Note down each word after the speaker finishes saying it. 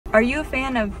Are you a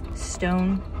fan of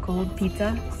stone cold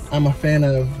pizza? I'm a fan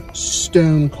of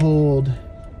stone cold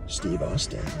Steve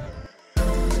Austin.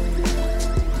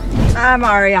 I'm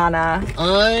Ariana.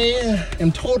 I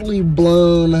am totally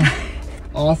blown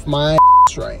off my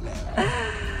right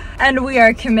now. And we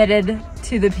are committed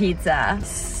to the pizza.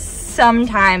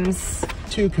 Sometimes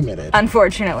Too committed.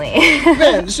 unfortunately.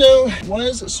 Man, so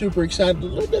was super excited, a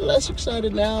little bit less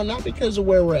excited now, not because of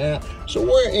where we're at. So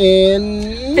we're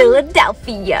in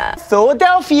Philadelphia.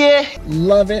 Philadelphia.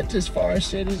 Love it as far as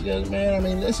cities goes, man. I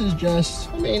mean, this is just,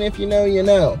 I mean, if you know, you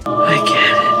know. I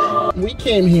get it. We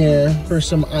came here for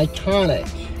some iconic,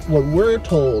 what we're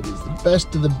told is the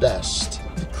best of the best.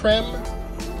 The crème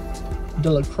de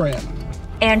la crème.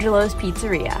 Angelo's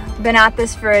Pizzeria. Been at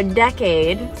this for a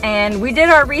decade, and we did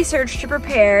our research to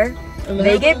prepare.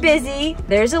 They get busy,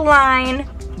 there's a line,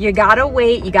 you gotta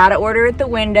wait, you gotta order at the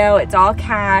window, it's all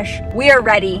cash. We are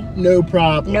ready. No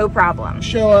problem. No problem.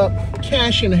 Show up,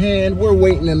 cash in hand, we're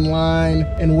waiting in line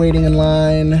and waiting in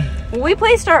line. We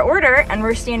placed our order, and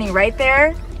we're standing right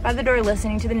there by the door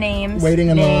listening to the names. Waiting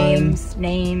in line.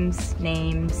 Names.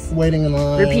 Waiting in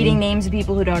line. Repeating names of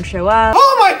people who don't show up.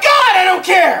 Oh my God, I don't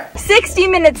care. 60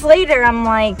 minutes later, I'm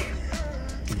like,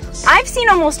 I've seen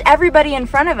almost everybody in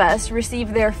front of us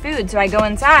receive their food. So I go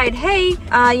inside, hey,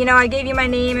 you know, I gave you my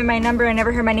name and my number. I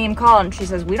never heard my name called. And she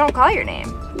says, we don't call your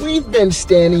name. We've been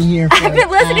standing here for I've been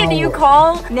listening to you hour.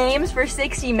 call names for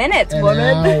 60 minutes, An woman.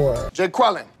 hour. Jay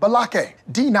Quellen, Balake,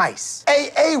 D Nice,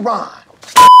 A Ron.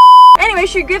 Anyway,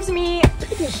 she gives me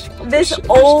this It's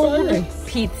old fine.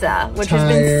 pizza, which has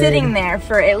been Tired. sitting there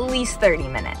for at least 30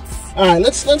 minutes. All right,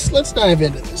 let's dive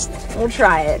into this thing, We'll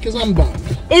try it. because I'm bummed.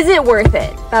 Is it worth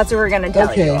it? That's what we're gonna tell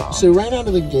you Okay, all. so right out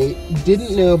of the gate,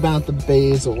 didn't know about the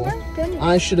basil. Goodness.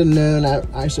 I should have known,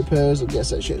 I suppose. I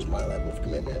guess that shows my level of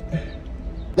commitment.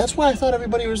 That's why I thought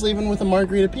everybody was leaving with a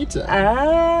margarita pizza.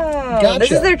 Oh, Gotcha.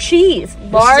 this is their cheese.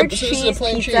 Large this is a cheese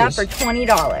plain pizza cheese. for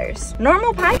 $20.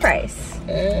 Normal pie price.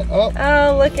 Oh,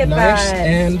 Oh, look at nice. that.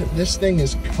 And this thing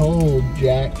is cold,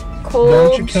 Jack. Cold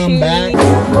Don't you come cheese. back.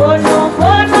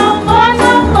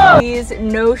 Cheese,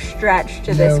 no stretch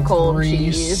to this No cold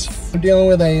grease. cheese. We're dealing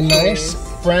with a nice,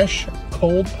 fresh,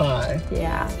 cold pie.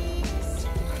 Yeah.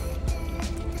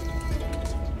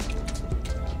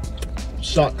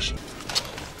 Sucks.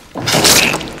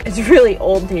 It's really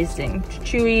old tasting,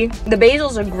 chewy. The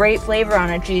basil's a great flavor on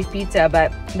a cheese pizza,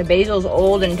 but the basil's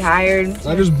old and tired.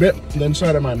 I just bit the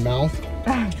inside of my mouth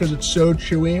because it's so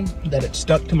chewy that it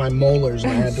stuck to my molars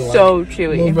and I had to like So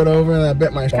chewy. move it over and I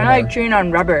bit my Kind of like chewing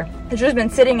on rubber. It's just been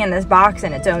sitting in this box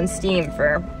in its own steam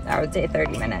for, I would say,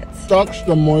 30 minutes. Sucks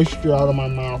the moisture out of my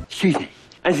mouth. Excuse me.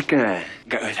 I'm just gonna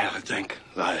go and have a drink.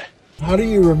 How do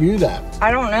you review that? I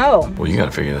don't know. Well, you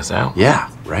gotta figure this out. Yeah,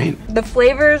 right? The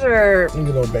flavors are Think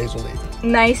a little basil leaf.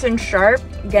 nice and sharp.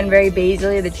 Again, very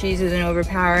basil-y. The cheese isn't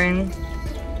overpowering.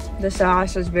 The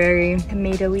sauce is very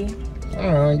tomatoey. I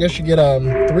don't know, I guess you get a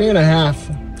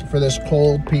 3.5 for this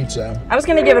cold pizza. I was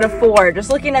gonna give it a 4,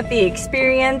 just looking at the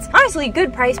experience. Honestly,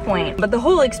 good price point, but the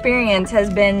whole experience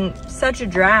has been such a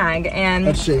drag, and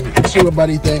Let's see what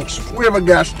Buddy thinks. We have a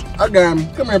guest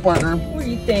again. Come here, partner. what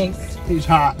do you think? He's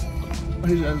hot.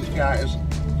 He says, guys,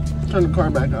 turn the car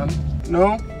back on.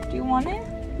 No? Do you want it?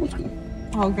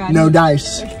 Oh god. No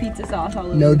dice. There's pizza sauce all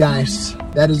over. No the dice.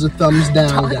 That is a thumbs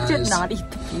down, Dog did guys. not eat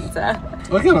the pizza.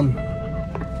 Look at him.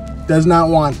 Does not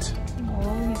want.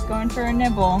 Oh, he's going for a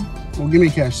nibble. Well, give me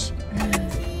a kiss.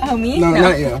 Oh, me? No,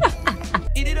 not you.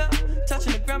 Eat it up,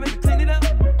 touching the ground, make it clean it up.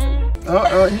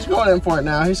 Oh, he's going in for it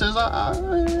now. He says, all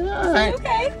right.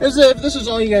 Okay. As if this is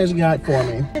all you guys got for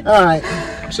me. All right,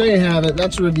 so you have it.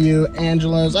 That's a review.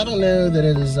 Angelo's. I don't know that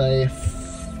it is a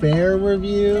fair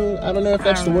review. I don't know if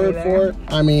that's the word for it.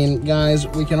 I mean, guys,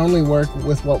 we can only work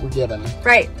with what we're given.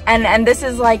 Right, and this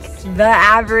is like the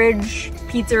average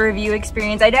pizza review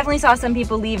experience. I definitely saw some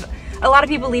people leave, a lot of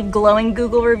people leave glowing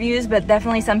Google reviews, but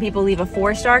definitely some people leave a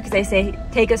 4-star because they say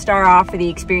take a star off for the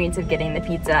experience of getting the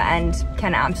pizza, and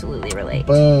can absolutely relate.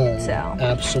 Boom. So.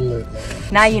 Absolutely.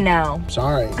 Now you know.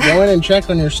 Sorry. Go in and check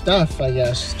on your stuff, I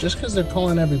guess. Just because they're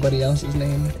calling everybody else's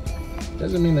name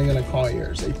doesn't mean they're going to call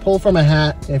yours. They pull from a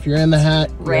hat. If you're in the hat,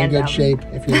 you're in Random. good shape.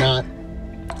 If you're not,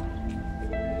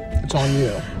 it's on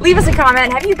you. Leave us a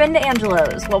comment. Have you been to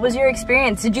Angelo's? What was your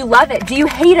experience? Did you love it? Do you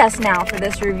hate us now for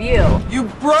this review? You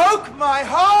broke my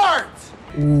heart!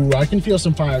 Ooh, I can feel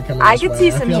some fire coming I this could way.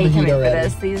 see some feel the hate coming for already.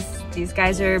 this. These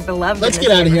guys are beloved. Let's in get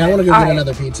this out of here. I want to go neighborhood. get All right.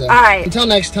 another pizza. All right. Until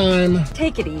next time,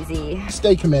 Take it easy.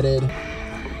 stay committed.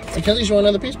 Hey, Kelly, you want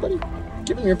another piece, buddy?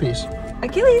 Give him your piece.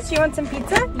 Achilles, do you want some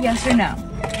pizza? Yes or no?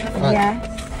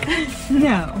 Yes.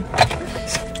 No.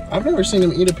 I've never seen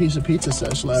him eat a piece of pizza so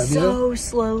slow, have you? So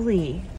slowly.